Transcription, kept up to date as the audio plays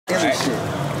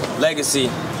Right. Legacy,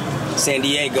 San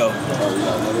Diego.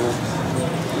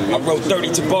 I wrote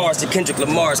 32 bars to Kendrick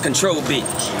Lamar's Control beat.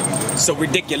 So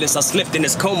ridiculous, I slipped in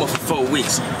this coma for 4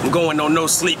 weeks. I'm going on no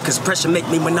sleep, cause pressure make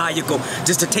me maniacal.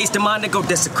 Just a taste of mine to go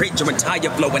desecrate your entire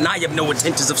flow. And I have no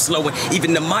intentions of slowing.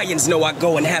 Even the Mayans know I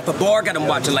go in half a bar, got them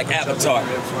watching like Avatar.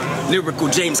 Lyrical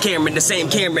James Cameron, the same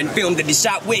Cameron film that he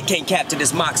shot with can't capture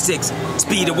this Mach 6.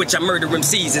 Speed at which I murder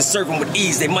MCs and serve them with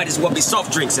ease. They might as well be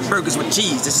soft drinks and burgers with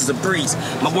cheese. This is a breeze.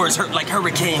 My words hurt like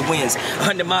hurricane winds.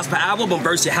 100 miles per hour, when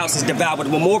burst your house is devoured.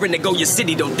 When more in to go your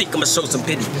city, don't think I'ma show some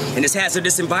pity. In this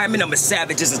hazardous environment, I'm as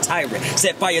savage as a tyrant.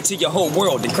 Set fire to your whole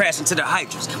world and crash into the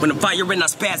hydrants. When I'm firing, I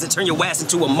spaz and turn your ass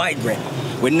into a migrant.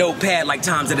 With no pad like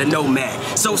times at a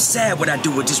nomad. So sad what I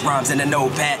do with just rhymes in a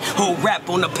notepad. Whole rap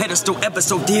on a pedestal ever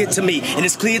so dear to me. And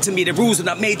it's clear to me the rules are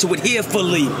not made to adhere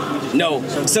fully. No,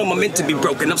 some are meant to be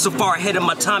broken. I'm so far ahead of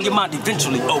my time, your mind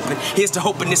eventually open. Here's to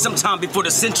hoping that sometime before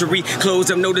the century close,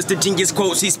 I've noticed the genius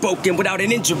quotes he's spoken without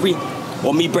an injury.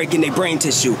 Or me breaking their brain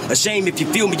tissue. A shame if you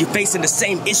feel me, you're facing the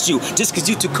same issue. Just cause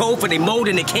you too cold for their mold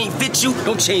and it can't fit you.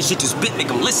 Don't change shit to spit, make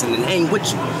them listen and hang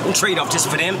with you. Don't trade off just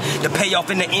for them. The payoff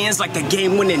in the end's like the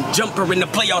game-winning jumper in the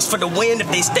playoffs for the win.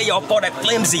 If they stay off all that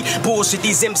flimsy bullshit,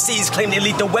 these MCs claim they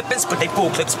lethal weapons, but they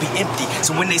full clips be empty.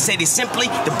 So when they say they simply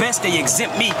the best, they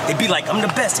exempt me. They be like, I'm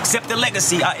the best, except the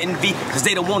legacy I envy. Cause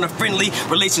they don't want a friendly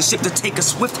relationship to take a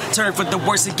swift turn for the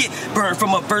worse and get burned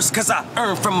from a verse. Cause I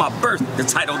earned from my birth the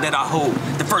title that I hold.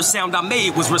 The first sound I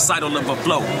made was recital of a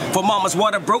flow. For mama's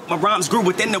water broke, my rhymes grew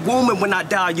within the womb. And when I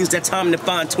die, I use that time to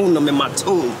fine-tune them in my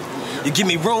tune. You give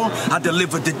me room, I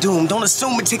deliver the doom. Don't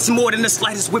assume it takes more than the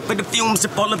slightest whiff of the fumes to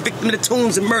fall a victim to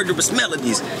tunes and murderous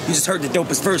melodies. You just heard the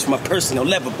dopest verse from my personal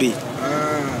level beat.